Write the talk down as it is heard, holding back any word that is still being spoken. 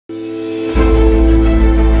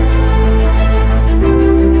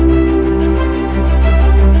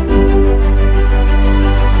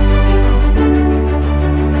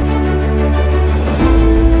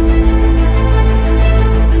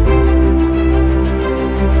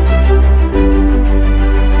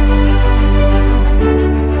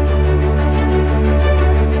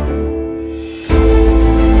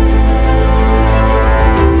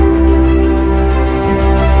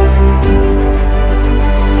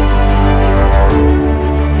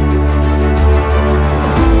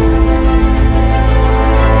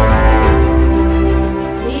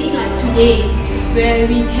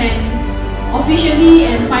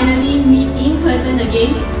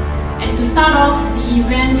off the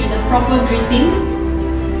event with a proper greeting.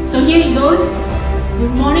 So here it goes.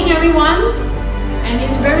 Good morning, everyone. And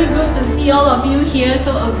it's very good to see all of you here.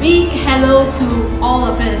 So a big hello to all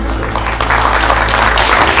of us.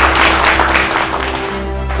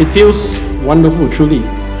 It feels wonderful, truly,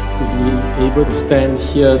 to be able to stand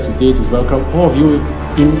here today to welcome all of you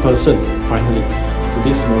in person, finally, to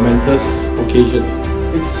this momentous occasion.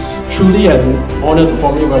 It's truly an honor to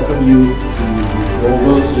formally welcome you to the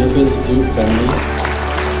global CFA Institute family.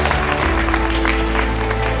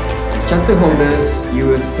 As charter holders, you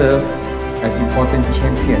will serve as important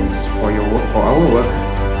champions for our work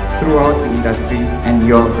throughout the industry and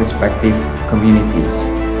your respective communities.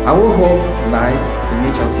 Our hope lies in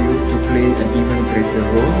each of you to play an even greater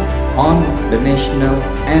role on the national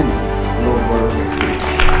and global stage.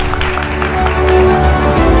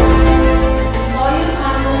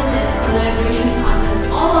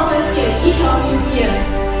 Each of you here,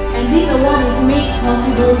 and this award is made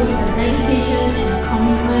possible with the dedication and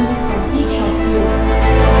commitment from each of you.